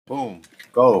Boom.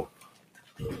 Go.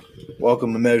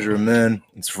 Welcome to Measure of Men.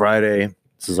 It's Friday.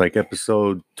 This is like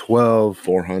episode 12.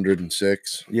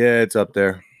 406. Yeah, it's up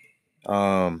there.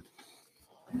 I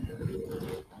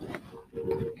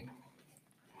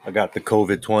got the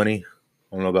COVID-20. I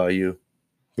don't know about you.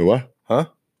 The what? Huh?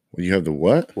 Well, you have the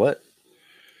what? What?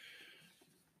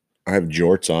 I have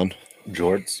jorts on.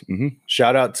 Jorts. Mhm.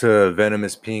 Shout out to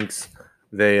Venomous Pinks.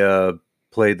 They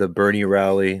played the Bernie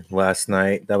rally last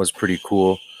night. That was pretty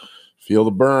cool. Feel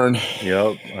the burn.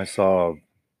 Yep. I saw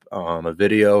a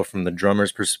video from the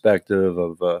drummer's perspective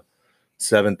of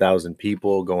 7,000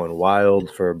 people going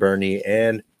wild for Bernie.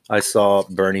 And I saw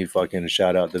Bernie fucking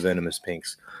shout out the Venomous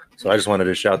Pinks. So I just wanted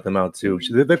to shout them out too.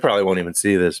 They probably won't even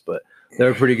see this, but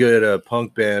they're a pretty good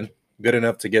punk band. Good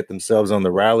enough to get themselves on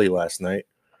the rally last night.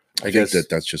 I think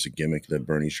that's just a gimmick that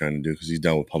Bernie's trying to do because he's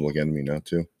done with Public Enemy now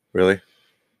too. Really?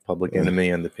 Public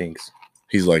Enemy and the Pinks.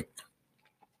 He's like,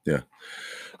 yeah.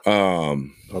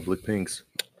 Public Pinks.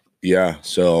 Yeah.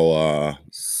 So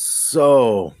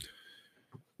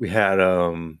we had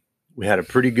a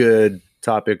pretty good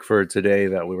topic for today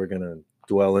that we were gonna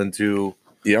dwell into.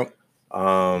 Yep.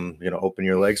 Open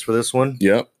your legs for this one.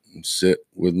 Yep. Sit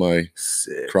with my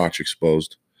crotch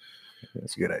exposed.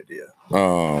 That's a good idea.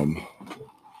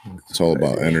 It's all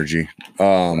about energy.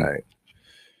 Right.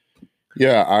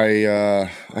 Yeah,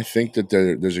 I think that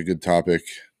there's a good topic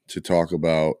to talk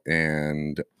about,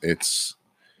 and it's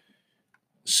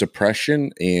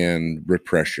suppression and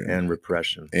repression.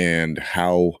 And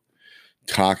how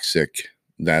toxic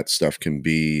that stuff can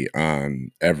be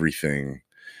on everything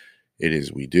it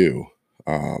is we do.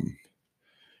 I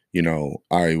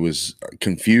was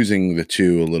confusing the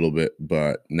two a little bit,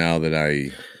 but now that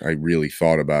I really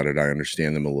thought about it, I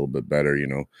understand them a little bit better.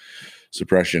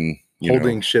 Suppression,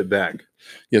 holding shit back.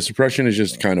 Yeah, suppression is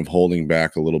just kind of holding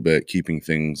back a little bit, keeping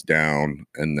things down.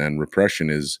 And then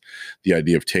repression is the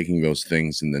idea of taking those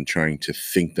things and then trying to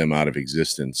think them out of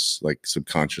existence, like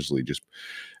subconsciously just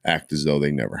act as though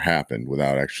they never happened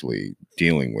without actually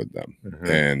dealing with them. Mm-hmm.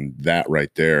 And that right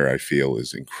there, I feel,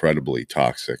 is incredibly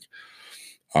toxic.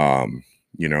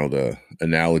 The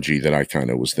analogy that I kind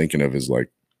of was thinking of is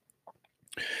like,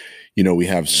 we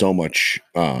have so much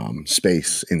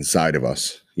space inside of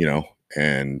us,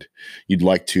 and you'd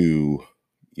like to,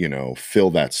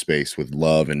 fill that space with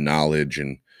love and knowledge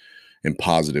and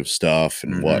positive stuff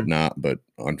and whatnot. But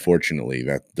unfortunately,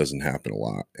 that doesn't happen a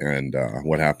lot. And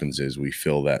what happens is we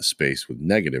fill that space with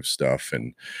negative stuff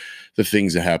and the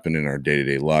things that happen in our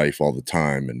day-to-day life all the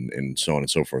time and so on and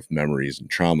so forth, memories and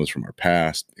traumas from our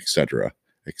past, et cetera,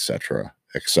 et cetera,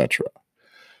 et cetera.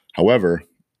 However,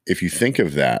 if you think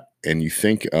of that and you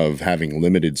think of having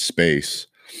limited space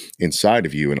inside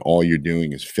of you and all you're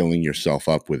doing is filling yourself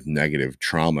up with negative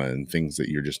trauma and things that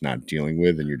you're just not dealing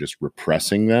with and you're just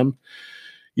repressing them,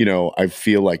 I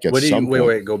feel like at some point...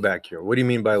 Wait, go back here. What do you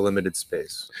mean by limited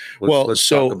space? Let's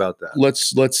talk about that.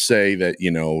 Let's say that,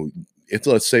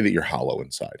 let's say that you're hollow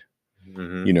inside,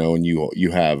 and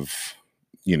you have,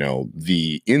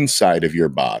 the inside of your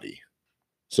body,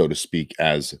 so to speak,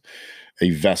 as a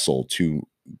vessel to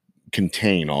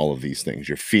contain all of these things,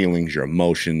 your feelings, your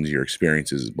emotions, your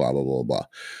experiences, blah, blah, blah, blah.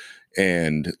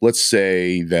 And let's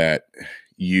say that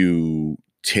you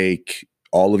take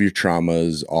all of your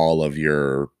traumas, all of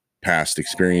your past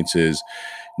experiences,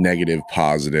 negative,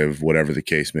 positive, whatever the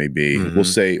case may be.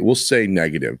 Mm-hmm. We'll say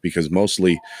negative because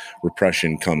mostly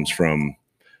repression comes from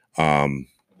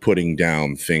putting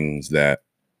down things that,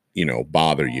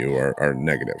 bother you or are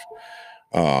negative.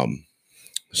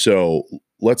 So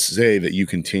let's say that you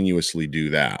continuously do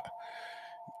that.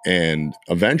 And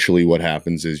eventually what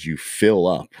happens is you fill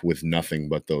up with nothing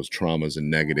but those traumas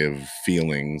and negative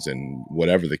feelings and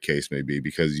whatever the case may be,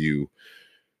 because you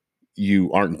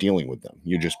aren't dealing with them.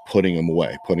 You're just putting them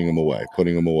away.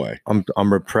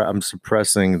 I'm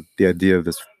suppressing the idea of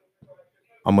this.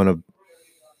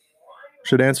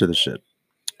 Should answer this shit.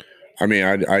 I mean,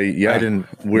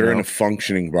 we're in a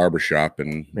functioning barbershop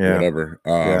and whatever.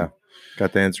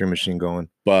 Got the answering machine going,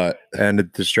 and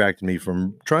it distracted me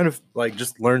from trying to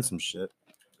just learn some shit.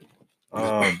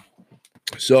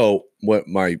 So what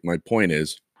my point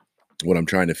is, what I'm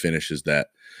trying to finish is that,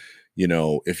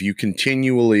 if you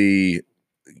continually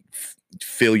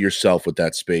fill yourself with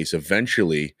that space,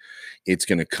 eventually it's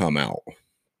going to come out.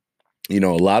 A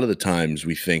lot of the times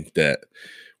we think that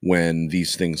when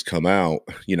these things come out,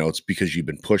 it's because you've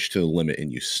been pushed to the limit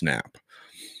and you snap.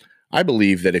 I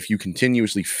believe that if you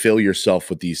continuously fill yourself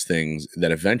with these things,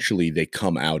 that eventually they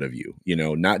come out of you,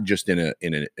 not just in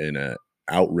a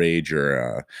outrage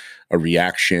or a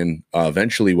reaction.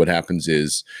 Eventually what happens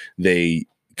is they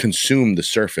consume the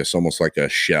surface almost like a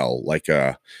shell, like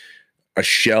a a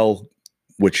shell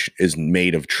which is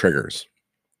made of triggers.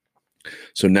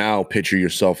 So now picture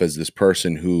yourself as this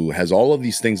person who has all of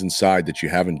these things inside that you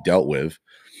haven't dealt with,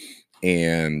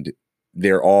 and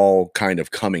they're all kind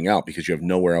of coming out because you have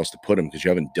nowhere else to put them because you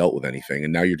haven't dealt with anything.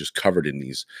 And now you're just covered in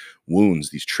these wounds,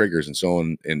 these triggers, and so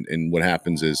on. And what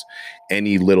happens is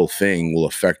any little thing will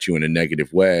affect you in a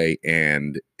negative way.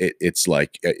 And it's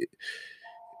like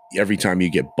every time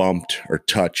you get bumped or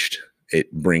touched,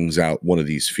 it brings out one of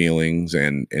these feelings,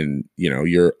 and you know,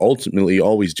 you're ultimately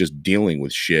always just dealing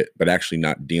with shit, but actually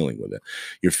not dealing with it.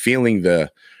 You're feeling the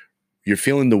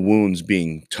wounds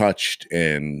being touched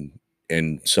and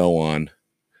so on,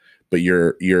 but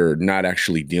you're not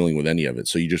actually dealing with any of it.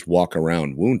 So you just walk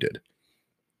around wounded.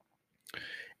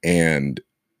 And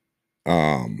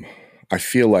I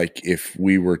feel like if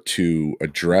we were to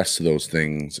address those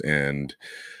things and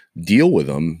deal with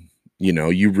them, you know,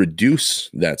 you reduce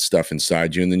that stuff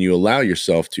inside you, and then you allow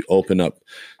yourself to open up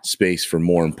space for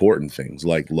more important things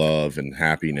like love and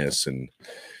happiness and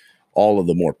all of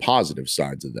the more positive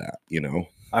sides of that, you know?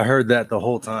 I heard that the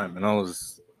whole time, and I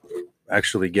was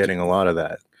actually getting a lot of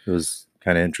that. It was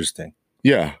kind of interesting.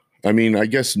 Yeah. I mean, I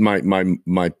guess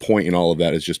my point in all of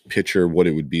that is just picture what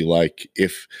it would be like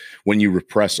if, when you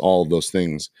repress all of those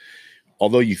things,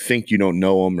 although you think you don't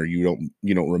know them or you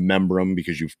don't remember them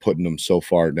because you've put them so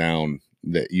far down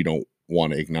that you don't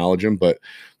want to acknowledge them. But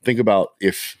think about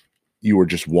if you were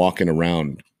just walking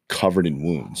around covered in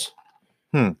wounds.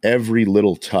 Every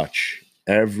little touch,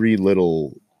 every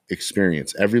little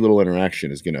experience, every little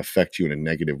interaction is going to affect you in a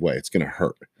negative way. It's going to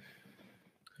hurt.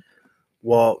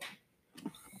 Well,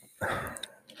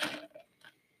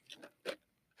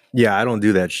 yeah, I don't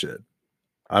do that shit.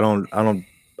 I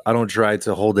don't try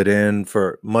to hold it in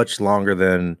for much longer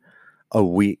than a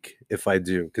week if I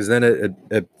do, because then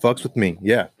it fucks with me.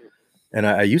 Yeah. And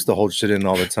I used to hold shit in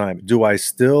all the time. Do I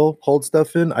still hold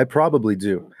stuff in? I probably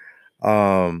do.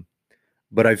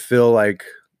 But I feel like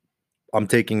I'm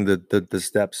taking the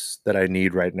steps that I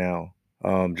need right now,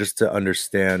 just to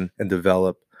understand and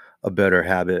develop a better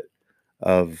habit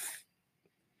of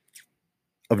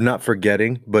not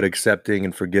forgetting, but accepting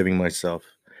and forgiving myself,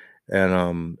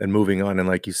 and moving on. And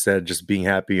like you said, just being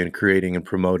happy and creating and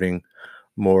promoting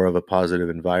more of a positive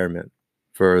environment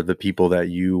for the people that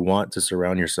you want to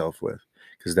surround yourself with,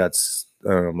 because that's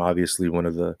obviously one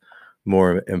of the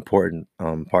more important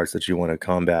parts that you want to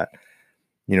combat.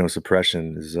 You know,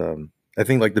 suppression is, I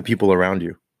think, like the people around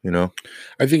you. You know,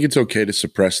 I think it's okay to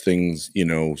suppress things, you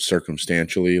know,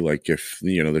 circumstantially. Like if,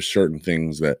 you know, there's certain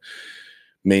things that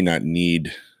may not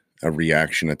need a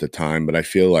reaction at the time, but I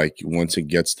feel like once it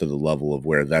gets to the level of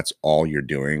where that's all you're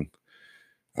doing,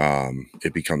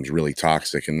 it becomes really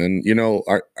toxic. And then, you know,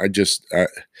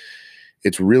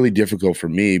 it's really difficult for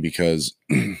me because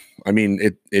I mean,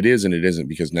 it is and it isn't,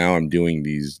 because now I'm doing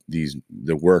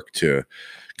the work to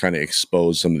kind of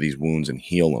expose some of these wounds and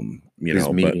heal them, you these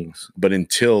know, meetings. but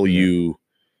until you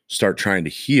start trying to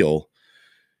heal,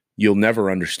 you'll never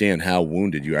understand how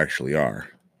wounded you actually are.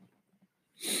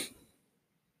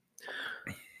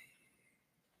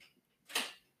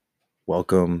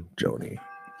 Welcome, Joni.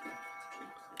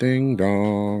 Ding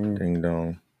dong. Ding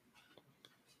dong.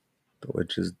 The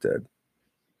witch is dead.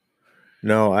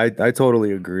 No, I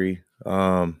totally agree.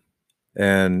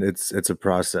 And it's a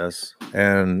process,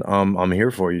 and I'm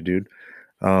here for you, dude.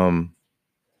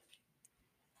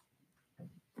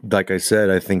 Like I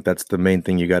said, I think that's the main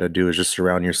thing you got to do, is just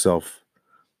surround yourself,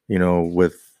 you know,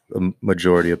 with a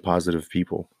majority of positive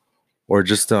people, or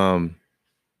just you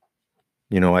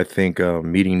know, I think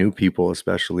meeting new people,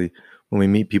 especially when we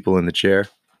meet people in the chair,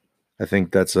 I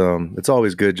think that's it's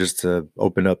always good just to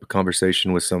open up a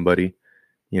conversation with somebody,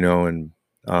 you know, and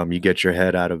you get your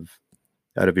head out of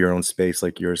your own space,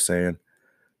 like you were saying,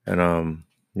 and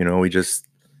you know, we just,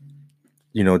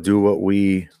 you know, do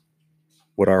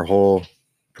what our whole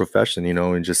profession, you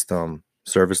know, and just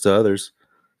service to others,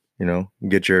 you know,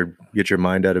 get your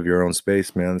mind out of your own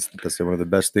space, man. That's one of the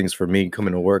best things for me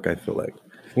coming to work, I feel like.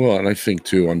 Well, and I think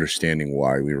too, understanding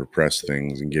why we repress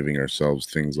things and giving ourselves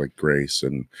things like grace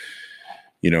and,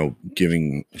 you know,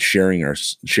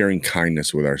 sharing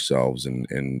kindness with ourselves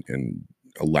and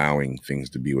allowing things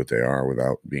to be what they are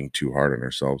without being too hard on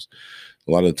ourselves.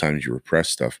 A lot of the times you repress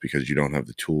stuff because you don't have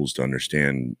the tools to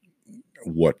understand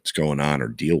what's going on or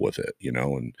deal with it, you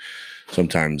know, and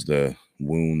sometimes the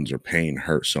wounds or pain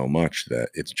hurt so much that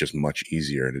it's just much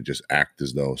easier to just act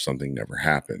as though something never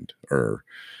happened, or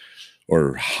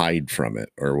hide from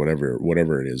it, or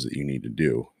whatever it is that you need to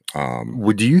do.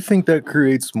 Do you think that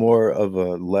creates more of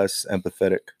a less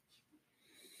empathetic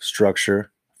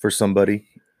structure for somebody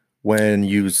when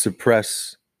you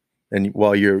suppress and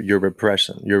while your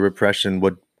repression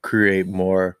would create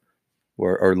more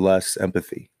or less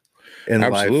empathy in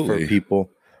life for Absolutely. people.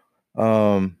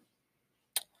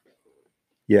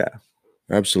 Yeah.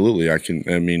 Absolutely. I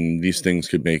mean, these things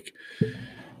could make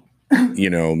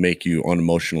make you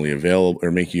unemotionally available,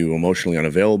 or make you emotionally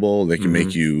unavailable. They can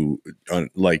make you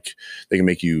they can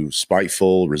make you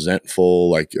spiteful,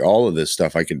 resentful, like all of this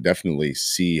stuff. I can definitely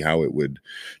see how it would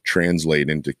translate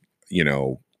into,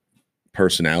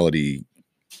 personality,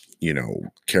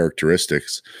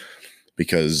 characteristics,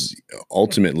 because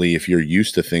ultimately if you're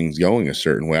used to things going a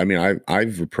certain way, I mean,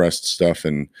 I've repressed stuff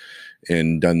and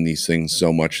done these things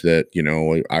so much that,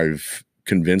 I've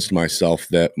convinced myself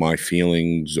that my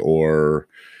feelings, or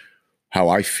how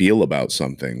I feel about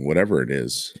something, whatever it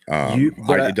is,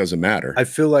 it doesn't matter. I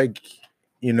feel like,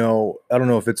 I don't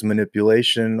know if it's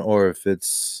manipulation or if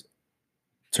it's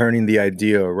turning the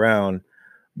idea around,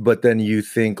 but then you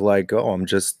think like, oh, I'm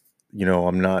just,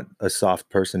 I'm not a soft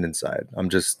person inside. I'm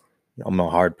a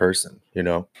hard person,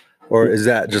 Or is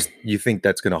that just, you think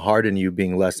that's going to harden you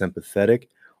being less empathetic?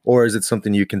 Or is it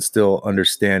something you can still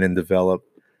understand and develop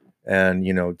and,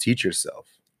 teach yourself?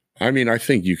 I mean, I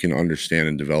think you can understand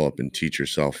and develop and teach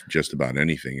yourself just about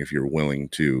anything if you're willing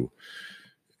to,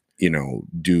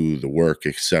 do the work,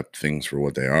 accept things for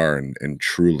what they are, and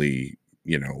truly,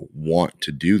 want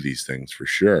to do these things for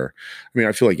sure. I mean,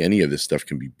 I feel like any of this stuff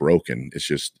can be broken. It's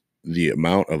just the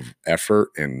amount of effort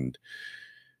and,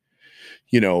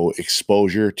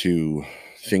 exposure to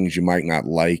things you might not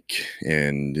like,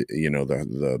 and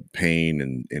the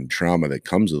pain and trauma that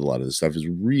comes with a lot of this stuff is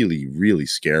really, really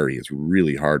scary. It's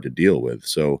really hard to deal with.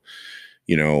 So,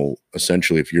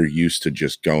 essentially, if you're used to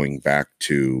just going back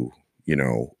to,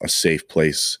 a safe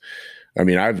place. I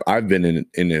mean, I've been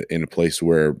in a place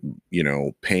where,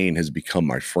 pain has become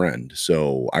my friend,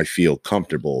 so I feel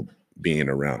comfortable being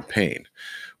around pain,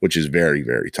 which is very,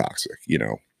 very toxic,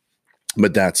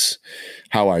 but that's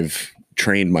how I've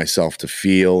trained myself to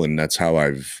feel, and that's how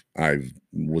how I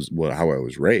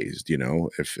was raised.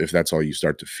 If that's all you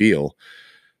start to feel,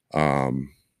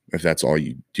 if that's all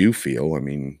you do feel, I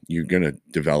mean, you're gonna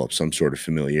develop some sort of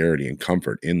familiarity and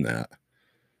comfort in that.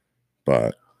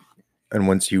 But and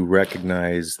once you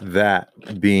recognize that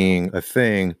being a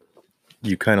thing,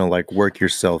 you kind of like work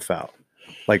yourself out,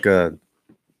 like a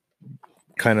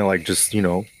kind of like just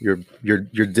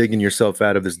you're digging yourself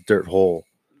out of this dirt hole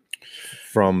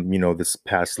from this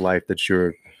past life that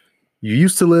you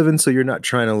used to live in, so you're not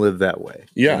trying to live that way.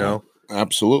 Yeah,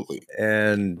 absolutely.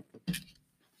 And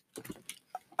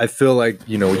I feel like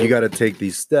you got to take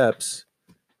these steps,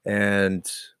 and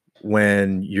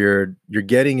when you're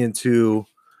getting into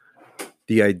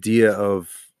the idea of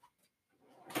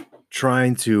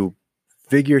trying to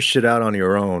figure shit out on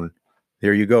your own,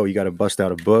 there you go. You got to bust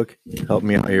out a book. Help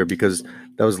me out here, because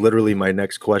that was literally my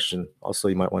next question. Also,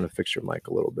 you might want to fix your mic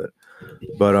a little bit.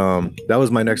 But that was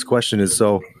my next question is,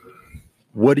 so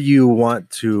what do you want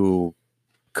to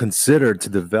consider to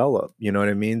develop? You know what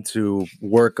I mean? To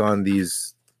work on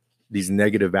these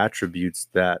negative attributes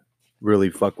that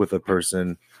really fuck with a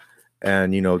person,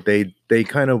 and they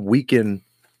kind of weaken.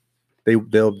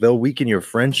 They'll weaken your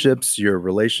friendships, your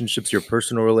relationships, your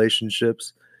personal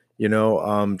relationships.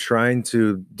 Trying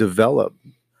to develop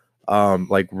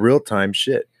like real time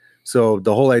shit. So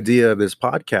the whole idea of this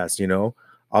podcast,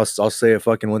 I'll say it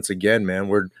fucking once again, man.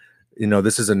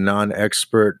 This is a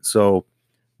non-expert, so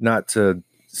not to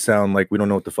sound like we don't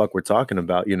know what the fuck we're talking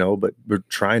about, but we're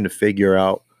trying to figure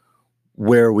out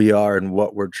where we are and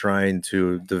what we're trying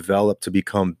to develop to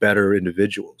become better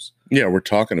individuals. Yeah, we're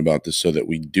talking about this so that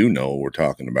we do know what we're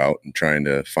talking about, and trying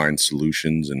to find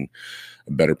solutions and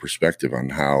a better perspective on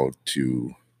how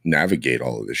to navigate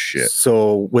all of this shit.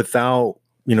 So without,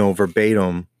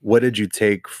 verbatim, what did you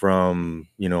take from,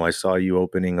 I saw you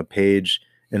opening a page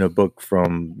in a book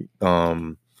from,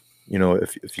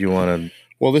 if you want to.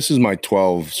 Well, this is my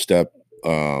 12-step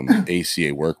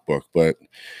ACA workbook, but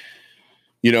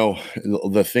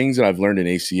the things that I've learned in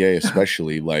ACA,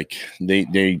 especially, like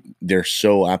they're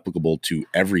so applicable to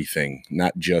everything,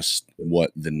 not just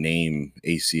what the name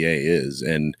ACA is.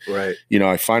 And, right.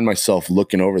 I find myself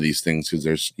looking over these things because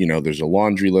there's a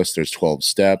laundry list, there's 12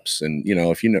 steps. And,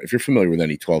 if you're familiar with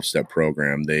any 12-step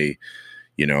program, they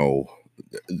do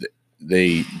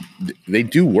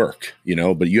work,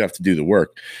 but you have to do the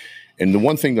work. And the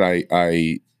one thing that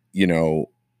I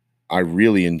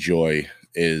really enjoy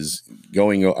is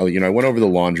going, I went over the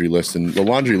laundry list, and the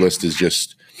laundry list is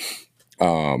just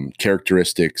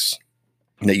characteristics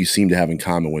that you seem to have in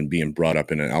common when being brought up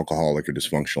in an alcoholic or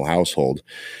dysfunctional household.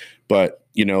 But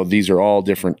you know, these are all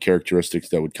different characteristics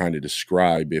that would kind of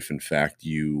describe if in fact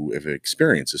you have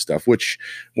experienced this stuff, which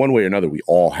one way or another we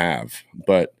all have.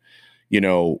 But you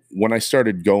know, when I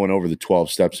started going over the 12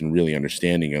 steps and really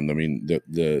understanding them, I mean,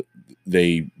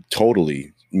 they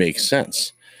totally make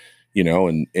sense, you know,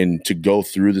 and to go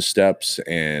through the steps,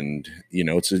 and you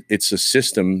know, it's a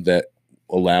system that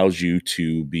allows you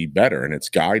to be better, and it's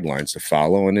guidelines to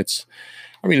follow, and it's,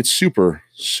 I mean, it's super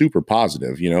super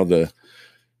positive. You know,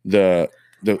 the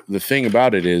thing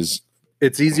about it is,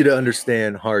 It's easy to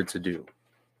understand, hard to do.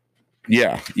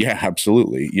 yeah,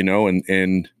 absolutely. You know,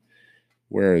 and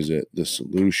where is it? The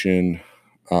solution.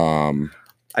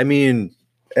 I mean,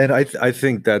 and I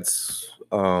think that's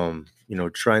you know,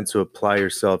 trying to apply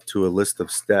yourself to a list of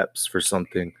steps for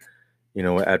something, you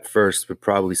know, at first would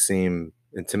probably seem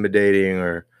intimidating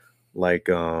or like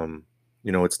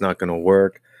you know, it's not going to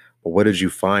work. But what did you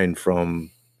find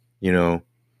from, you know,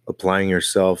 applying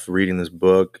yourself, reading this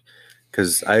book?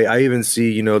 Because I even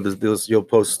see, you know, those you'll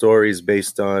post stories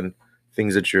based on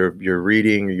things that you're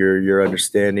reading, you're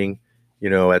understanding, you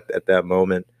know, at that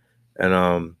moment.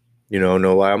 And you know,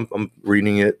 no lie, I'm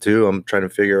reading it too. I'm trying to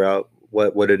figure out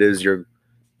what it is you're,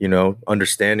 you know,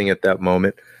 understanding at that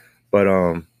moment. But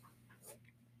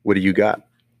what do you got?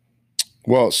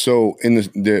 Well, so in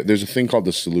there's a thing called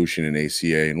the solution in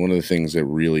ACA, and one of the things that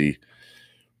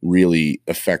really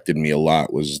affected me a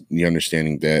lot was the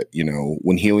understanding that, you know,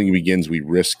 when healing begins, we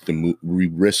risk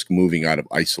moving out of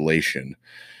isolation.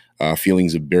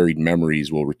 Feelings of buried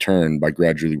memories will return. By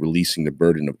gradually releasing the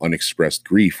burden of unexpressed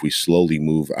grief, we slowly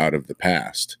move out of the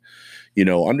past. You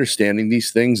know, understanding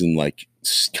these things and like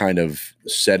kind of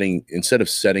instead of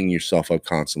setting yourself up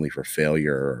constantly for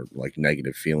failure or like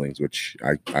negative feelings, which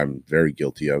I'm very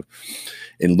guilty of,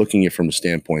 and looking at it from a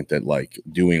standpoint that like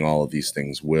doing all of these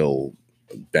things will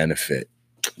benefit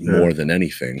more than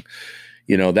anything.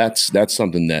 You know, that's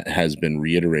something that has been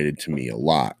reiterated to me a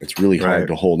lot. It's really hard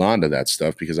to hold on to that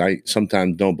stuff because I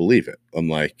sometimes don't believe it. I'm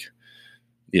like,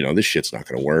 you know, this shit's not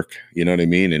going to work. You know what I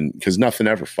mean? And because nothing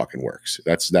ever fucking works.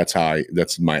 That's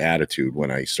my attitude when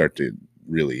I start to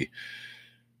really,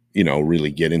 you know,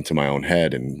 really get into my own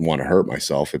head and want to hurt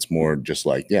myself. It's more just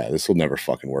like, yeah, this will never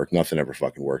fucking work. Nothing ever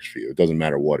fucking works for you. It doesn't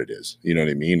matter what it is. You know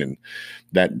what I mean? And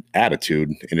that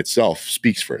attitude in itself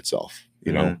speaks for itself.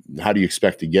 You know, how do you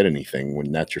expect to get anything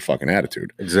when that's your fucking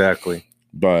attitude? Exactly.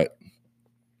 But,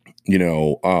 you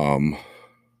know, I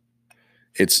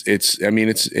mean,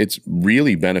 it's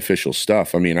really beneficial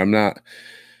stuff. I mean, I'm not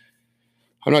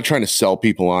trying to sell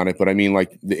people on it, but I mean,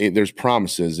 like, there's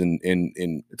promises and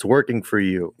it's working for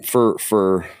you.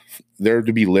 For there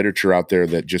to be literature out there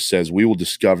that just says we will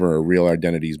discover our real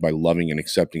identities by loving and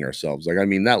accepting ourselves. Like, I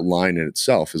mean, that line in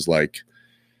itself is like,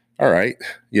 all right,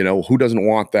 you know, who doesn't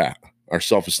want that? Our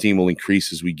self-esteem will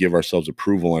increase as we give ourselves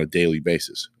approval on a daily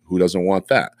basis. Who doesn't want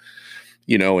that?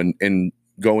 You know, and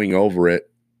going over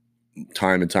it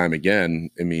time and time again,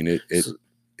 I mean,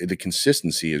 the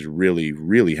consistency is really,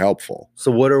 really helpful.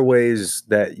 So what are ways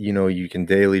that, you know, you can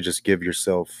daily just give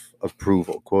yourself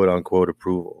approval, quote unquote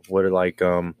approval? What are like,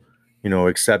 you know,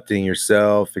 accepting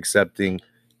yourself, you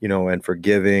know, and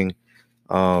forgiving,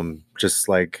 just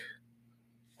like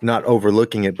not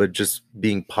overlooking it, but just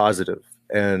being positive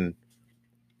and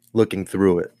looking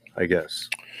through it, I guess.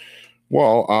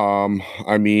 Well,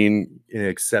 I mean,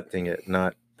 accepting it,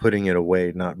 not putting it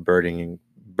away, not burdening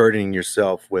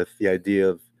yourself with the idea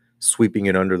of sweeping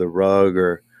it under the rug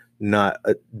or not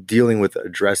dealing with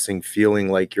addressing feeling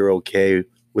like you're okay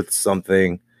with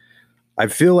something. I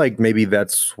feel like maybe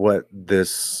that's what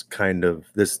this kind of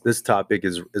this topic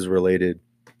is related,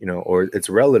 you know, or it's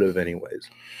relative anyways.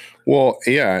 Well,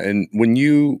 yeah, and when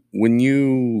you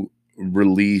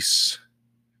release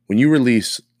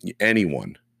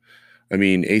anyone, I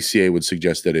mean, ACA would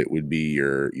suggest that it would be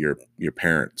your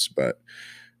parents, but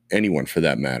anyone for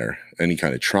that matter, any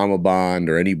kind of trauma bond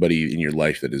or anybody in your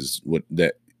life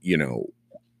that you know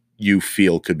you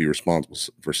feel could be responsible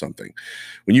for something.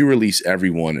 When you release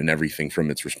everyone and everything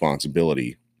from its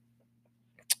responsibility,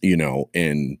 you know,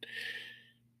 and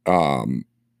in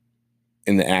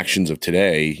the actions of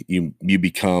today, you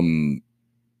become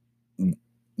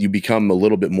a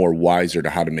little bit more wiser to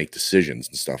how to make decisions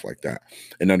and stuff like that,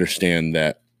 and understand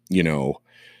that, you know,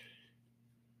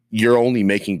 you're only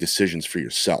making decisions for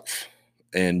yourself.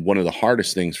 And one of the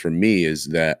hardest things for me is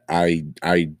that I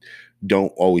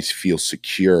don't always feel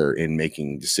secure in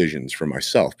making decisions for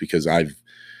myself because I've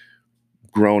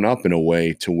grown up in a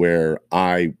way to where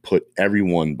I put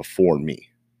everyone before me,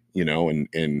 you know,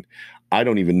 and I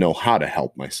don't even know how to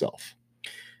help myself.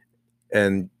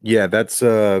 And yeah, that's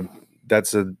a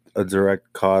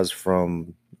direct cause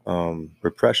from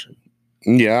repression.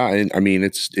 Yeah, and I mean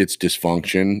it's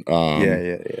dysfunction.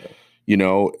 Yeah. You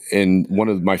know, and one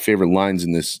of my favorite lines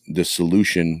in this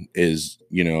solution is,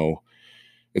 you know,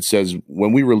 it says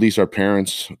when we release our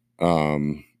parents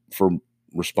for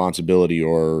responsibility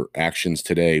or actions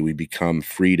today, we become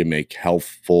free to make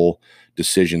healthful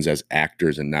decisions as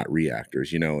actors and not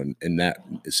reactors. You know, and that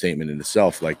statement in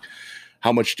itself, like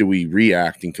how much do we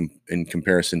react in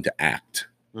comparison to act?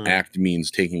 Mm. Act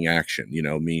means taking action. You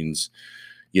know, means,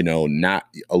 you know, not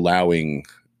allowing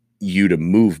you to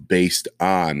move based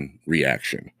on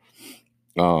reaction.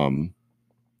 Um,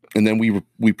 and then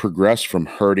we progress from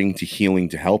hurting to healing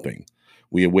to helping.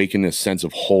 We awaken a sense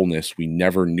of wholeness we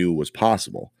never knew was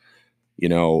possible. You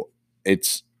know,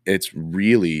 it's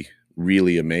really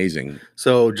really amazing.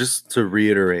 So just to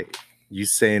reiterate, you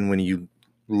saying when you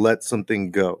let something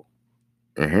go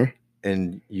Uh-huh.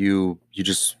 and you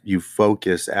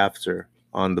focus after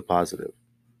on the positive,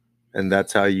 and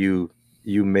that's how you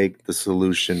make the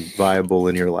solution viable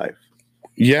in your life.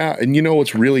 Yeah, and you know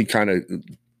what's really kind of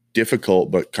difficult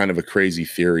but kind of a crazy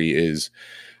theory is,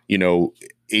 you know,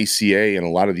 ACA and a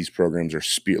lot of these programs are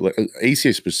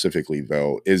ACA specifically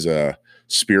though is a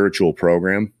spiritual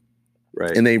program,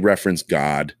 Right. and they reference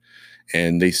God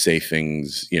and they say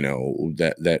things, you know,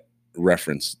 that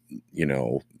reference, you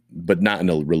know, but not in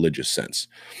a religious sense.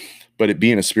 But it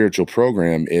being a spiritual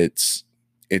program, it's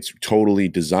totally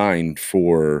designed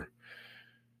for,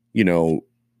 you know,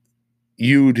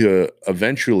 you to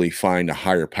eventually find a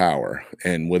higher power,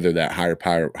 and whether that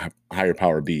higher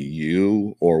power be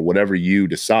you or whatever you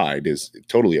decide is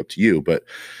totally up to you. But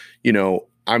you know,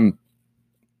 I'm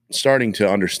starting to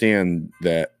understand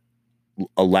that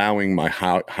allowing my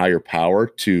higher power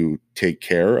to take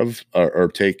care of or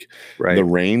take Right. the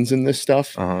reins in this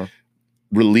stuff Uh-huh.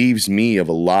 relieves me of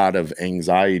a lot of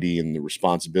anxiety and the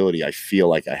responsibility I feel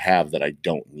like I have that I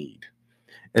don't need.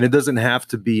 And it doesn't have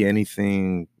to be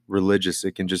anything religious.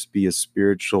 It can just be a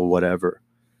spiritual whatever.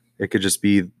 It could just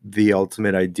be the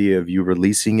ultimate idea of you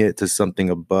releasing it to something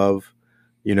above,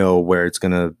 you know, where it's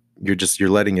gonna you're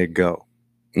letting it go.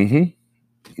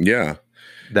 Mm-hmm. Yeah.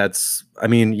 That's, I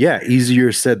mean, yeah,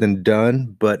 easier said than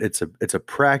done, but it's a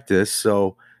practice.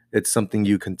 So it's something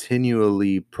you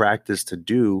continually practice to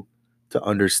do to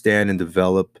understand and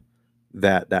develop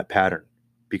that pattern.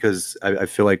 Because I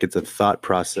feel like it's a thought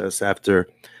process after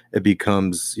it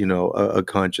becomes, you know, a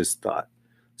conscious thought.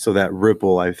 So that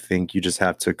ripple, I think you just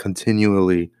have to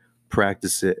continually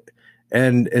practice it,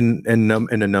 and in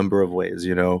a number of ways,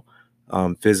 you know,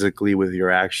 physically with your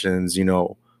actions, you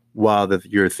know, while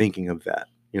you're thinking of that,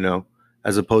 you know,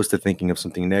 as opposed to thinking of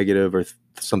something negative or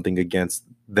something against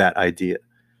that idea.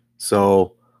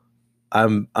 So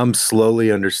I'm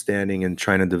slowly understanding and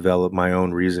trying to develop my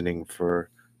own reasoning for,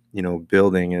 you know,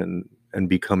 building and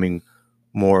becoming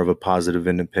more of a positive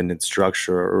independent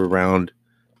structure around,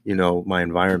 you know, my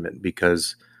environment,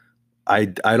 because I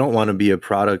don't want to be a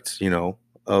product, you know,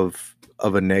 of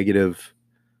a negative,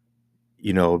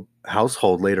 you know,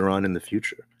 household later on in the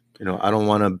future. You know, I don't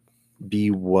want to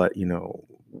be what, you know,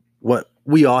 what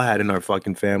we all had in our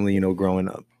fucking family, you know, growing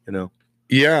up, you know.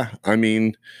 Yeah. I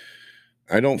mean,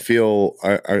 I don't feel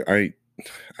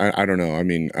I don't know. I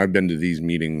mean, I've been to these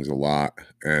meetings a lot,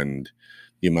 and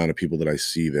the amount of people that I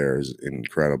see there is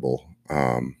incredible.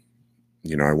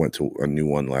 You know, I went to a new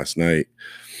one last night.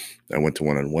 I went to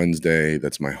one on Wednesday.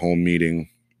 That's my home meeting.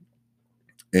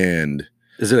 And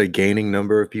Is it a gaining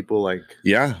number of people? Like,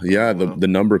 yeah, the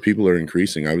number of people are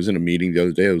increasing. I was in a meeting the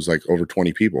other day. It was like over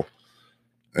 20 people.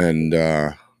 And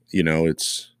you know,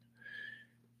 it's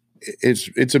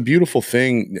a beautiful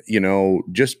thing, you know,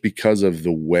 just because of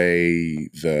the way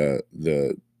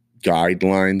the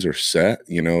guidelines are set.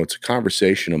 You know, it's a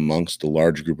conversation amongst a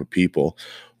large group of people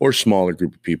or smaller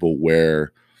group of people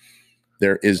where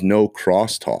there is no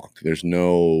crosstalk. There's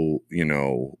no, you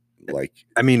know, like,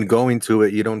 I mean, going to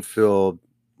it, you don't feel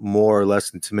more or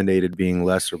less intimidated being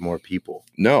less or more people.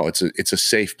 no, it's a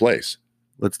safe place.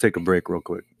 Let's take a break real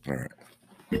quick. All right.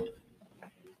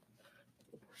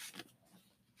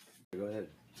 Go ahead.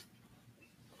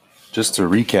 Just to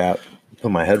recap,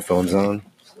 put my headphones on.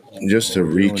 Just to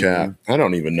What are we doing recap, here? I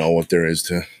don't even know what there is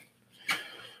to,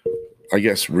 I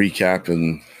guess, recap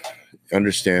and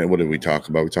understand. What did we talk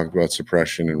about? We talked about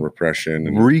suppression and repression.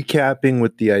 And Recapping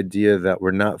with the idea that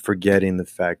we're not forgetting the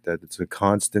fact that it's a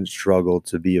constant struggle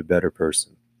to be a better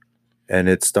person. And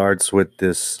it starts with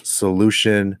this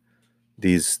solution,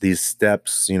 these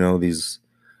steps, you know, these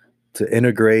to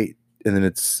integrate, and then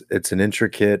it's an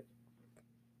intricate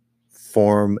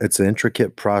form, it's an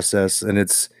intricate process, and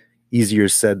it's easier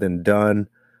said than done.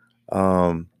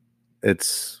 Um,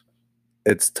 it's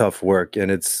tough work, and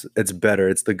it's better.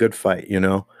 It's the good fight, you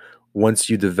know. once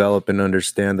you develop and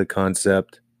understand the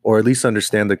concept, or at least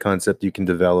understand the concept, you can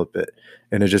develop it.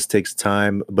 And it just takes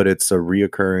time, but it's a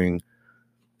reoccurring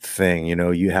thing. You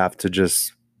know, you have to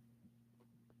just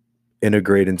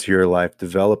integrate into your life,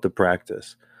 develop the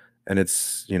practice. And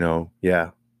it's, you know,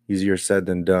 yeah, easier said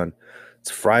than done.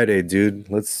 It's Friday, dude.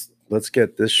 Let's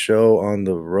get this show on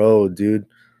the road, dude.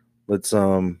 Let's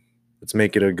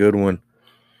make it a good one.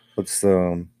 Let's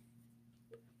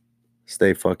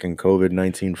stay fucking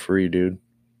COVID-19 free, dude.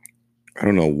 I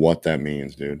don't know what that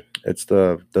means, dude. It's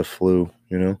the flu,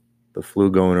 you know, the flu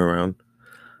going around.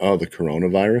 Oh, the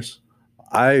coronavirus?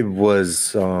 I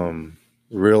was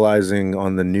realizing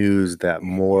on the news that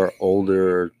more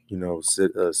older, you know,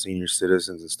 senior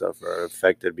citizens and stuff are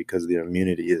affected because their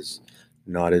immunity is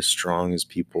not as strong as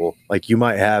people. Like you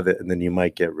might have it and then you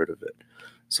might get rid of it.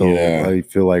 So Yeah. I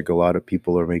feel like a lot of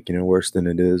people are making it worse than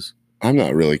it is. I'm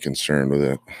not really concerned with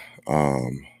it.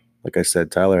 Like I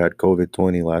said, Tyler had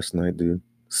COVID-20 last night, dude.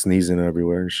 Sneezing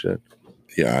everywhere and shit.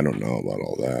 Yeah, I don't know about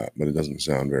all that, but it doesn't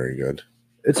sound very good.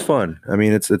 It's fun. I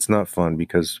mean, it's not fun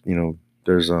because, you know,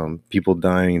 there's people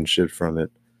dying and shit from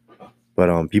it.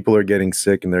 But people are getting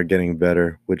sick and they're getting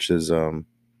better, which is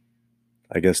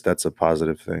I guess that's a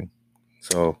positive thing.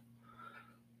 So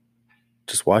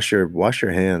just wash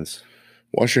your hands.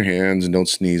 Wash your hands and don't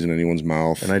sneeze in anyone's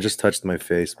mouth. And I just touched my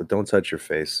face, but don't touch your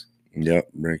face. Yep,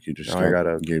 Rick, you just Now I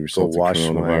gotta gave go yourself the wash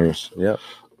coronavirus. my. Yep.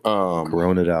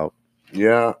 Corona it out.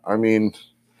 Yeah, I mean,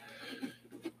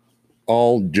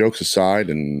 all jokes aside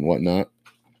and whatnot,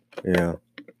 Yeah.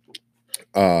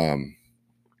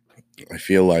 I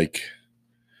feel like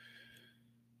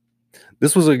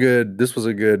this was a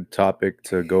good topic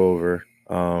to go over.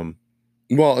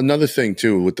 Well, another thing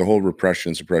too with the whole repression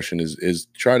and suppression is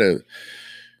try to.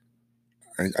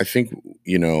 I think,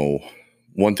 you know,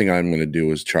 one thing I'm going to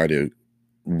do is try to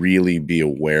really be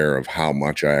aware of how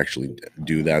much I actually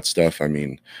do that stuff. I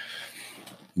mean,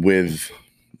 with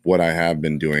what I have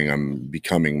been doing, I'm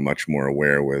becoming much more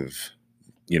aware with,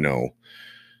 you know,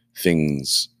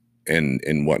 things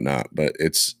and whatnot. But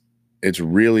it's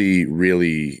really,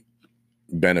 really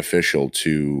beneficial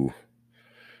to,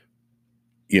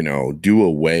 you know, do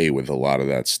away with a lot of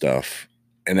that stuff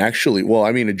and actually, well,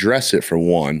 I mean, address it for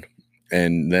one,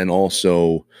 and then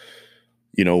also,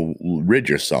 you know, rid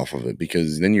yourself of it,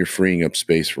 because then you're freeing up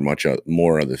space for much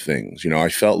more other things. You know, I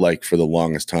felt like for the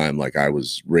longest time, like I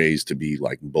was raised to be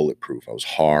like bulletproof. I was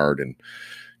hard, and,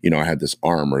 you know, I had this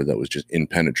armor that was just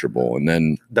impenetrable. And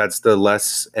then that's the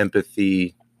less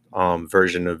empathy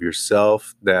version of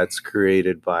yourself that's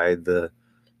created by the,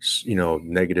 you know,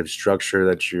 negative structure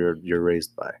that you're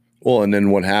raised by. Well, and then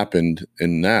what happened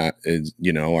in that is,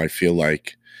 you know, I feel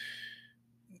like,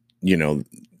 you know,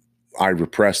 I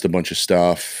repressed a bunch of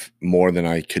stuff more than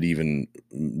I could even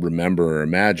remember or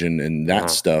imagine. And that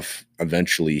stuff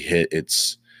eventually hit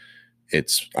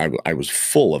I was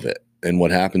full of it. And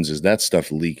what happens is that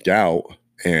stuff leaked out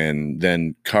and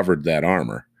then covered that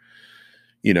armor,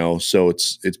 you know? So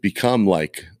it's become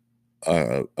like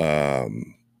a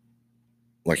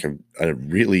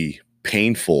really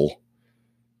painful,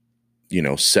 you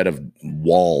know, set of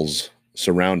walls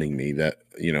surrounding me that,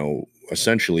 you know,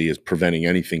 essentially is preventing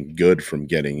anything good from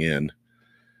getting in,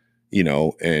 you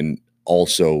know, and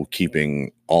also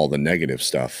keeping all the negative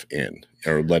stuff in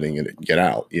or letting it get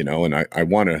out, you know. And I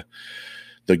want to,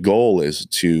 the goal is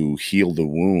to heal the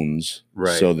wounds,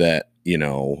 right, so that, you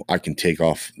know, I can take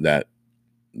off that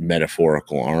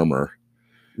metaphorical armor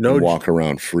and walk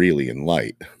around freely and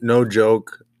light. No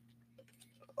joke,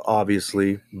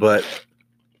 obviously, but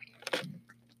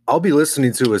I'll be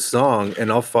listening to a song and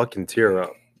I'll fucking tear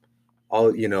up.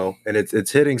 You know, and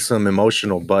it's hitting some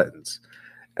emotional buttons,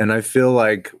 and I feel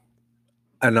like,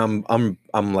 and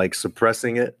I'm like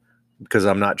suppressing it because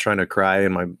I'm not trying to cry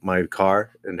in my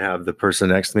car and have the person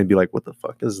next to me be like, "What the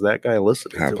fuck is that guy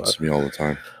listening to?" Happens to me all the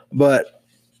time. But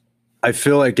I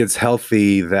feel like it's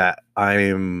healthy that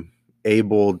I'm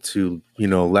able to, you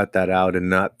know, let that out and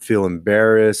not feel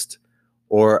embarrassed,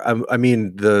 or I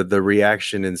mean the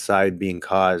reaction inside being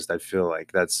caused. I feel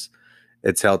like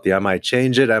it's healthy. I might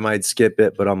change it, I might skip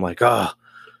it, but I'm like, oh,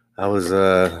 that was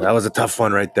a tough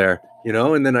one right there, you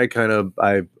know. And then I kind of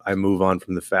I move on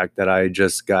from the fact that I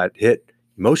just got hit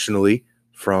emotionally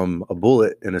from a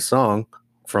bullet in a song,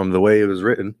 from the way it was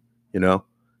written, you know.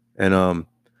 And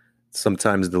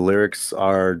sometimes the lyrics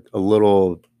are a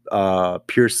little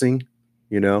piercing,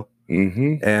 you know,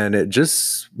 and it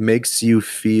just makes you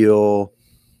feel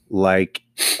like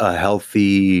a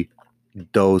healthy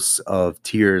dose of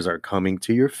tears are coming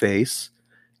to your face,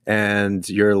 and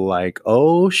you're like,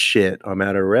 oh shit, I'm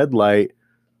at a red light,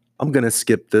 I'm gonna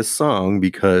skip this song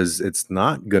because it's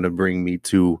not gonna bring me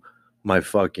to my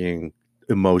fucking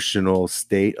emotional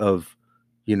state of,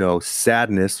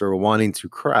 sadness or wanting to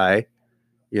cry,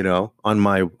 on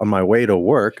my way to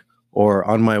work or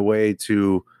on my way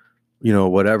to,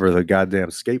 whatever, the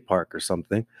goddamn skate park or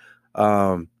something.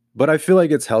 But I feel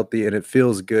like it's healthy and it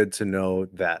feels good to know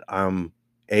that I'm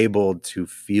able to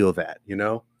feel that.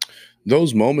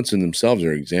 Those moments in themselves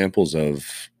are examples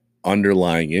of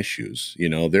underlying issues.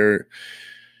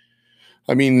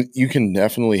 I mean, you can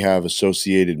definitely have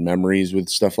associated memories with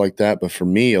stuff like that. But for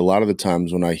me, a lot of the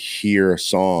times when I hear a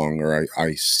song or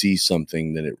I see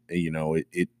something that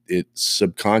it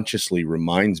subconsciously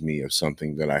reminds me of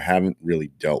something that I haven't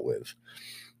really dealt with.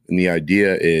 And the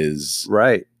idea is,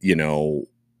 Right.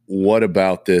 What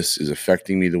about this is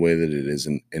affecting me the way that it is?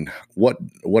 And what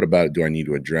about it do I need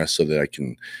to address so that I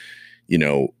can,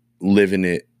 live in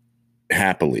it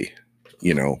happily?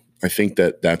 I think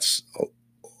that's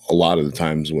a lot of the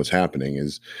times what's happening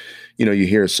is, you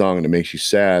hear a song and it makes you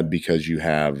sad because you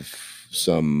have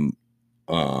some,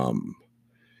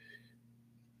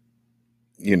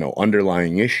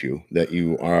 underlying issue that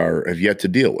you have yet to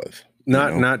deal with.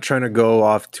 Not trying to go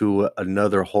off to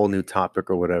another whole new topic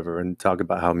or whatever and talk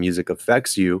about how music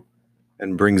affects you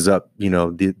and brings up,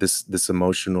 this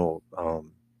emotional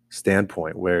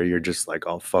standpoint where you're just like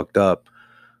all fucked up.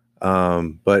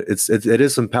 But it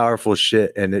is some powerful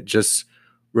shit, and it just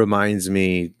reminds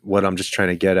me what I'm just trying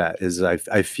to get at is I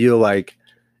feel like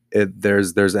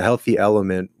there's a healthy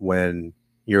element when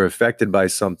you're affected by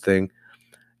something.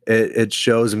 It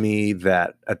shows me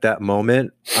that at that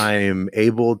moment I'm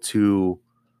able to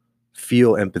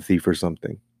feel empathy for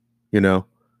something, you know,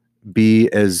 be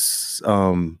as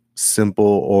simple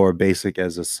or basic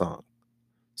as a song.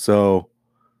 So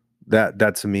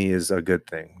that to me is a good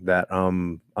thing, that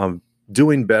I'm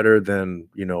doing better than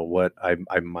what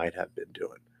I might have been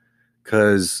doing.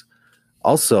 Because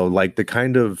also, like, the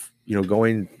kind of,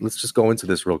 going, let's just go into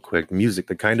this real quick. Music,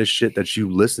 the kind of shit that you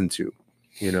listen to,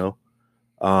 you know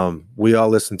we all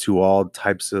listen to all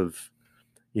types of,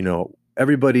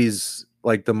 everybody's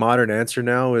like, the modern answer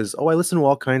now is, oh, I listen to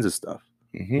all kinds of stuff,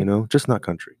 Mm-hmm. just not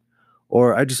country,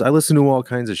 or I listen to all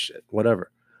kinds of shit,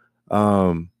 whatever.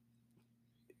 um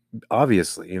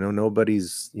Obviously,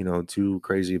 nobody's, too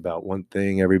crazy about one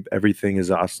thing. Everything is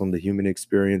awesome, the human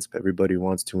experience. Everybody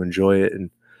wants to enjoy it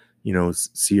and,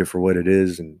 see it for what it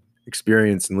is, and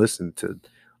experience and listen to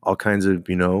all kinds of,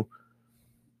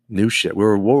 new shit.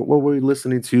 What were we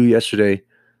listening to yesterday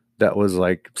that was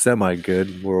like semi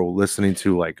good? We were listening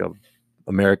to like a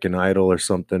American Idol or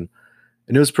something,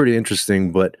 and it was pretty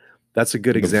interesting. But that's a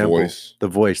good The example. Voice. The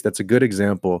Voice. That's a good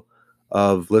example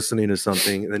of listening to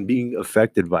something and then being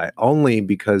affected by it, only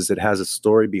because it has a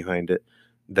story behind it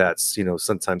that's,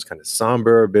 sometimes kind of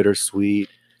somber, bittersweet.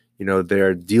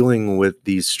 They're dealing with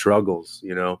these struggles,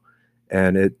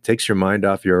 and it takes your mind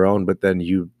off your own. But then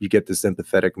you get this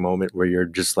empathetic moment where you're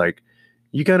just like,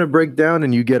 you kind of break down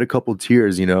and you get a couple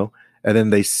tears, and then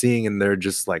they sing and they're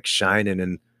just like shining,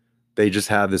 and they just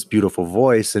have this beautiful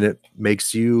voice, and it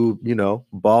makes you,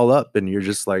 ball up, and you're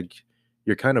just like,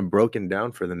 you're kind of broken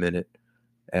down for the minute.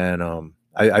 And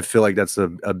I feel like that's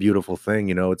a beautiful thing.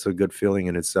 It's a good feeling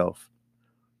in itself.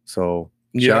 So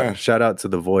Yeah. shout out to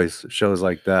The Voice, shows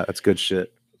like that. That's good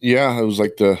shit. Yeah, it was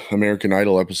like the American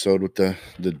Idol episode with the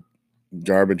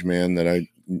garbage man that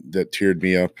teared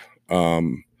me up.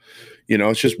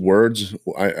 It's just words.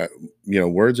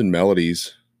 Words and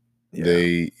melodies. Yeah.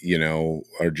 They,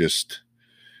 are just.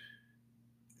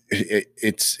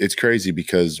 It's crazy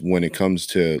because when it comes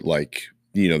to, like,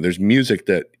 there's music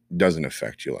that doesn't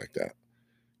affect you like that.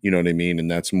 You know what I mean? And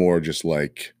that's more just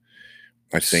like,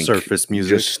 I think, surface music,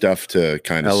 just stuff to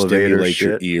kind of elevator stimulate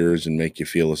your shit. ears and make you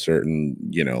feel a certain,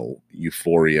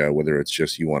 euphoria, whether it's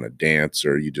just you want to dance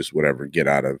or you just whatever, get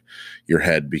out of your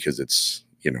head because it's,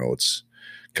 it's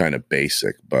kind of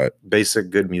basic, but basic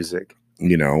good music.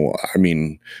 I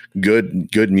mean,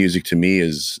 good music to me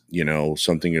is,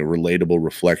 something, a relatable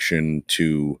reflection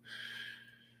to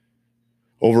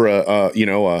over a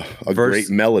great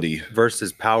melody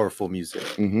versus powerful music.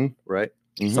 Mm-hmm. Right.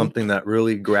 Mm-hmm. Something that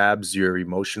really grabs your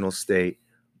emotional state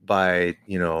by,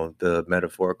 the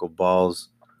metaphorical balls,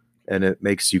 and it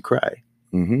makes you cry.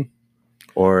 Mm-hmm.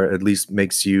 Or at least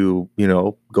makes you,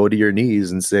 go to your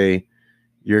knees and say,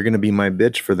 you're going to be my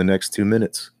bitch for the next 2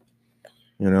 minutes.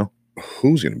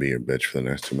 Who's going to be your bitch for the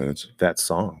next 2 minutes? That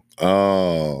song.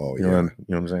 Oh, you know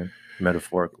what I'm saying?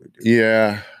 Metaphorically, dude.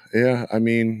 Yeah. I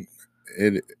mean,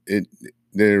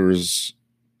 there's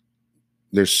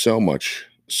so much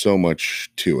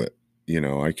to it.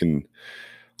 I can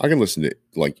listen to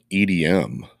like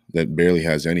EDM that barely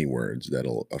has any words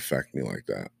that'll affect me like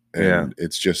that. And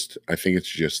it's just, I think it's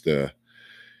just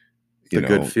you The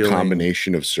good know, feeling.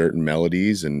 combination of certain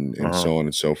melodies and Uh-huh. so on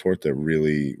and so forth that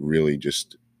really, really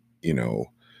just, you know,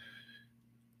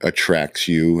 attracts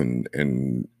you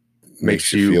and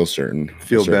makes you feel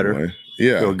feel better, way.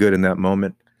 Yeah. feel good in that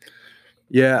moment.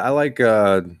 Yeah, I like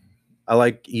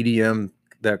EDM,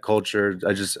 that culture.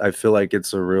 I feel like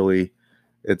it's a really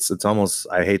it's almost,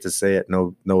 I hate to say it,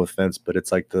 no offense, but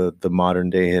it's like the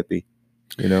modern day hippie,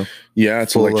 you know, Yeah,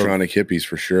 it's full of electronic hippies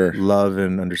for sure. love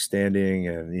and understanding,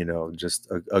 and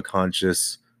just a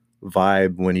conscious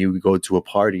vibe. When you go to a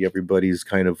party, everybody's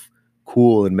kind of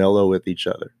cool and mellow with each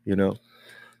other, and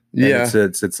Yeah.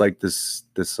 it's like this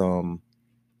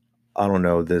I don't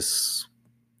know, this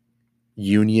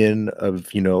union of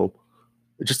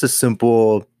just a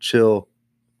simple chill,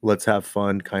 let's have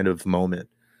fun kind of moment.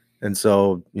 And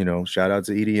so shout out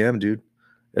to EDM, dude.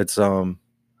 It's um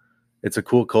it's a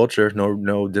cool culture,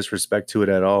 no disrespect to it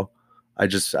at all.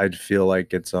 I'd feel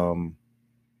like it's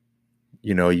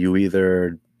you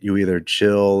either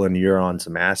chill and you're on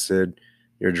some acid,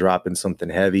 you're dropping something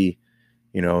heavy,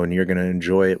 and you're gonna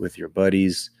enjoy it with your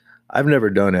buddies. I've never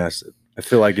done acid. I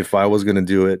feel like if I was gonna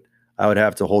do it, I would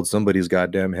have to hold somebody's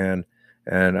goddamn hand,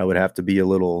 and I would have to be a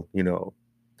little,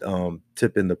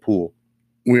 tip in the pool.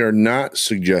 We are not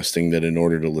suggesting that in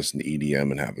order to listen to EDM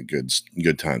and have a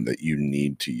good time that you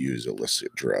need to use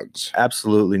illicit drugs.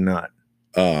 Absolutely not.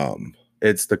 Um,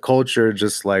 It's the culture,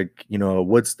 just like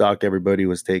Woodstock. Everybody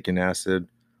was taking acid.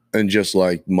 and just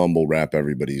like mumble rap,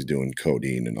 everybody's doing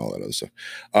codeine and all that other stuff.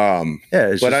 Yeah,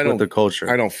 it's but just I with the don't, culture.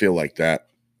 I don't feel like that.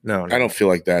 No, I don't feel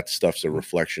like that stuff's a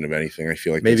reflection of anything. I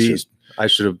feel like maybe that's just,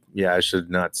 I should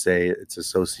not say it's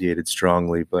associated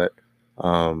strongly, but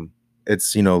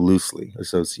it's loosely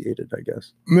associated, I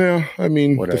guess. yeah. I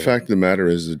mean, Whatever. the fact of the matter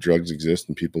is that drugs exist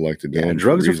and people like to do Yeah, them.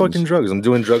 drugs are fucking drugs. I'm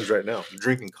doing drugs right now. I'm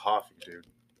drinking coffee, dude.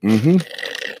 Mm-hmm.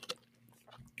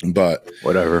 But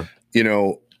Whatever.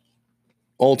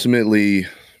 Ultimately,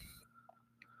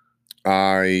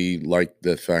 I like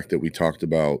the fact that we talked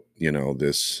about,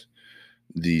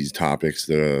 these topics,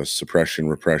 the suppression,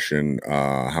 repression,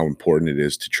 how important it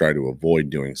is to try to avoid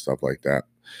doing stuff like that.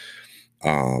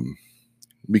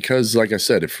 Because like I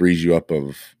said, it frees you up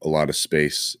of a lot of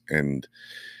space and,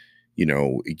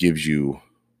 it gives you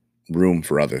room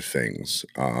for other things.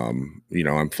 I'm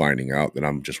finding out that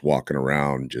I'm just walking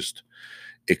around, just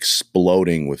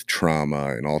exploding with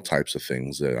trauma and all types of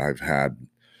things that I've had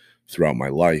throughout my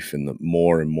life. And the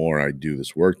more and more I do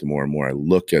this work, the more and more I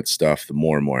look at stuff, the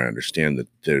more and more I understand that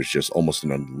there's just almost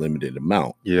an unlimited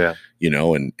amount. Yeah.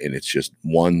 And it's just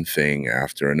one thing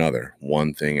after another,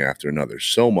 one thing after another.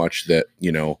 So much that,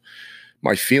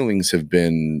 my feelings have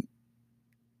been,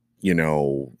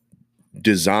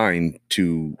 designed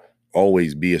to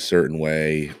always be a certain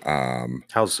way.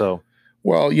 How so?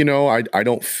 Well, I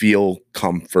don't feel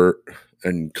comfort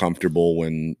and comfortable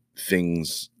when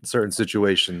certain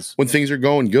situations, when things are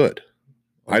going good.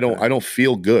 Okay. I don't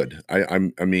feel good. I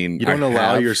mean, you don't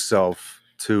allow yourself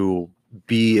to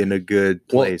be in a good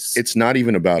place. Well, it's not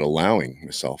even about allowing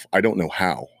myself. I don't know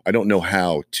how. I don't know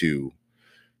how to.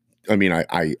 I mean,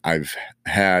 I've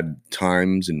had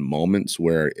times and moments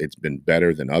where it's been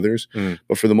better than others,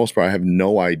 but for the most part, I have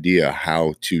no idea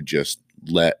how to just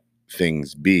let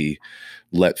things be,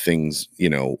 let things,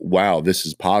 wow, this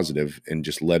is positive, and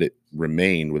just let it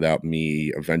remain without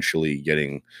me eventually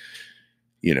getting,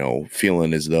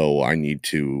 feeling as though I need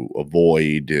to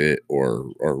avoid it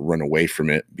or run away from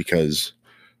it because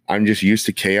I'm just used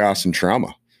to chaos and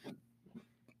trauma.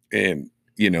 And,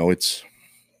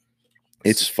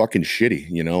 it's fucking shitty.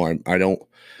 I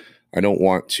don't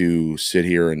want to sit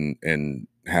here and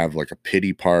have like a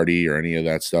pity party or any of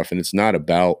that stuff. And it's not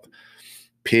about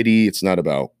pity. It's not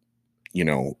about,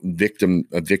 a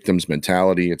victim's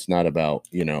mentality. It's not about,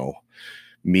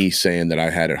 me saying that I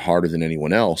had it harder than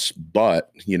anyone else.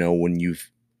 But, when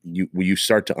you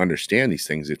start to understand these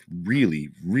things, it's really,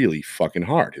 really fucking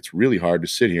hard. It's really hard to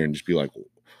sit here and just be like,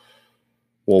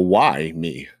 well, why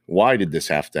me? Why did this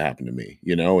have to happen to me?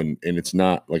 And it's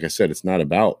not, like I said, it's not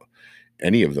about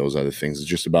any of those other things. It's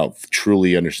just about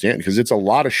truly understanding, because it's a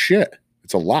lot of shit.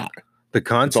 It's a lot. The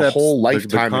concept, it's a whole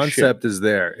lifetime. The concept is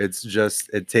there. It's just,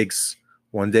 it takes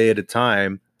one day at a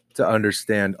time to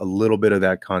understand a little bit of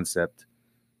that concept.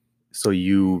 So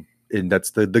and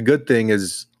that's the good thing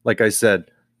is, like I said,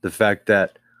 the fact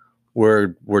that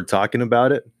we're talking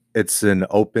about it. It's an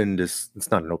open, it's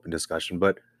not an open discussion,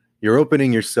 but you're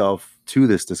opening yourself to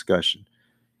this discussion.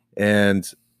 And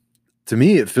to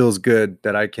me, it feels good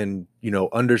that I can,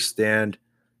 understand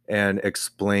and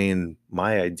explain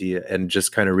my idea and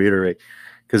just kind of reiterate.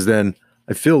 Because then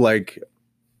I feel like,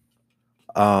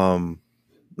 not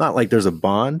like there's a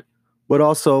bond, but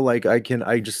also like I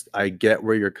get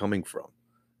where you're coming from.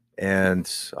 And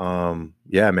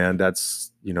yeah, man,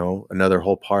 that's, another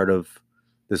whole part of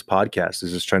this podcast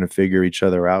is just trying to figure each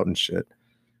other out and shit.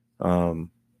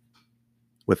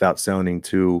 Without sounding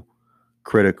too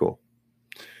critical.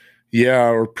 Yeah,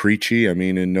 or preachy. I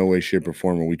mean, in no way, shape, or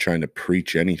form are we trying to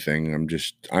preach anything.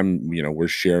 We're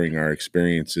sharing our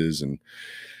experiences, and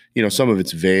some of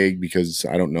it's vague because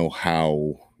I don't know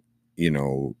how,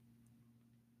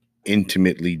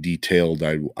 intimately detailed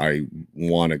I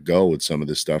want to go with some of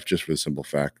this stuff, just for the simple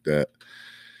fact that,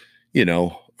 it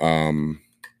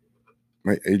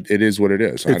is what it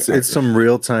is. It's some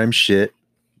real time shit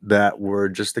that we're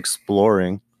just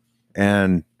exploring,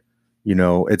 and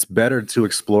it's better to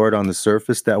explore it on the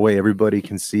surface. That way everybody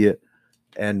can see it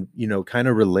and, kind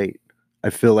of relate.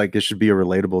 I feel like it should be a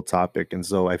relatable topic. And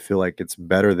so I feel like it's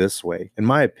better this way, in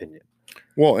my opinion.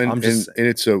 Well, and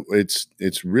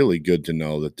it's really good to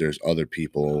know that there's other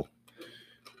people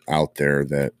out there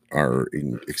that are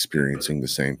experiencing the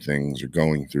same things or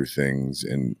going through things.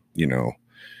 And,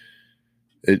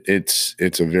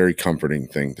 it's a very comforting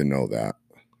thing to know that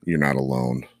you're not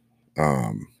alone.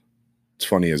 It's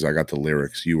funny, as I got the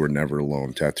lyrics, "You were never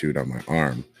alone," tattooed on my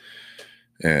arm.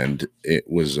 And it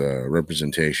was a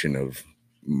representation of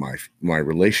my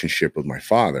relationship with my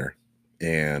father.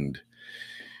 And,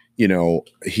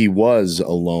 he was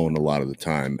alone a lot of the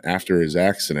time. After his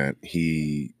accident,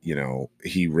 he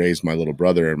raised my little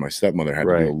brother, and my stepmother had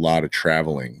to do a lot of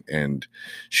traveling. And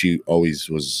she's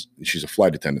a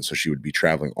flight attendant, so she would be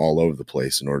traveling all over the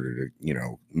place in order to,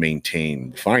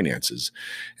 maintain finances.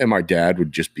 And my dad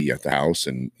would just be at the house.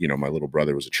 And, my little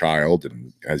brother was a child.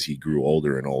 And as he grew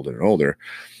older and older and older,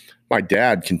 my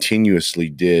dad continuously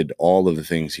did all of the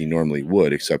things he normally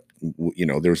would, except,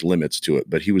 there's limits to it.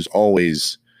 But he was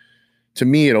always, to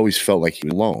me, it always felt like he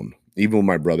was alone. Even with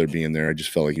my brother being there, I just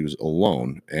felt like he was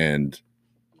alone. And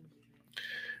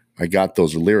I got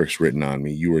those lyrics written on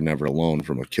me, "You were never alone,"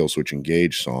 from a Killswitch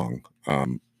Engage song,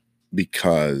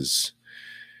 because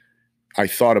I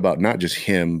thought about not just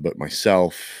him, but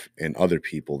myself and other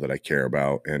people that I care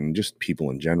about, and just people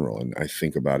in general. And I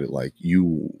think about it like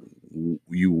you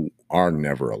are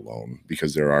never alone,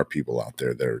 because there are people out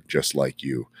there that are just like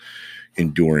you,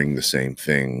 enduring the same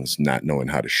things, not knowing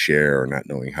how to share, or not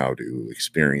knowing how to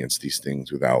experience these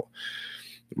things without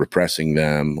repressing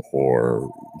them, or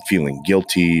feeling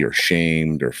guilty or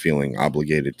shamed, or feeling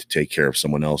obligated to take care of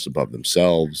someone else above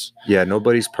themselves. Yeah,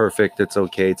 nobody's perfect. It's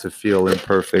okay to feel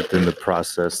imperfect in the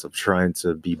process of trying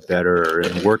to be better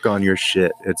and work on your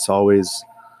shit. It's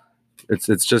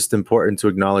just important to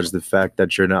acknowledge the fact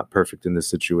that you're not perfect in this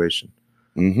situation,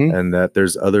 and that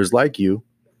there's others like you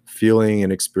feeling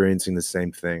and experiencing the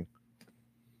same thing.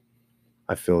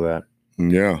 I feel that.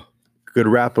 Yeah. Good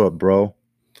wrap up, bro.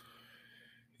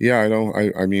 Yeah, I know.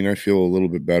 I mean, I feel a little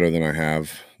bit better than I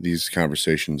have. These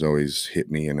conversations always hit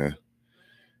me in a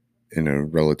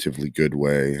relatively good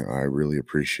way. I really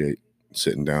appreciate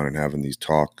sitting down and having these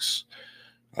talks.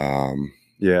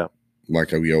 Yeah.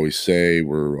 Like we always say,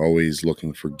 we're always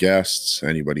looking for guests.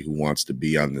 Anybody who wants to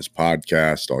be on this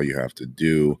podcast, all you have to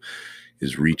do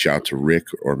is reach out to Rick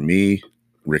or me,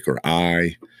 Rick or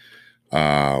I,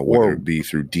 whether it be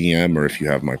through DM, or if you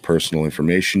have my personal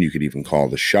information, you could even call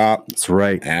the shop. That's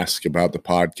right. Ask about the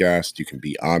podcast. You can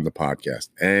be on the podcast.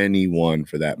 Anyone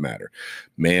for that matter.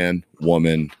 Man,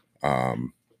 woman.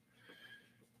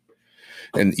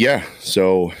 And yeah,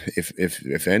 so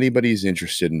if anybody's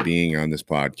interested in being on this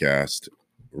podcast,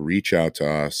 reach out to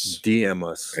us, DM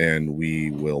us, and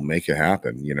we will make it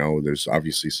happen. There's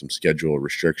obviously some schedule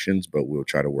restrictions, but we'll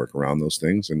try to work around those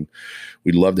things. And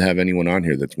we'd love to have anyone on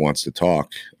here that wants to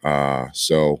talk.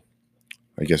 So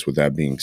I guess with that being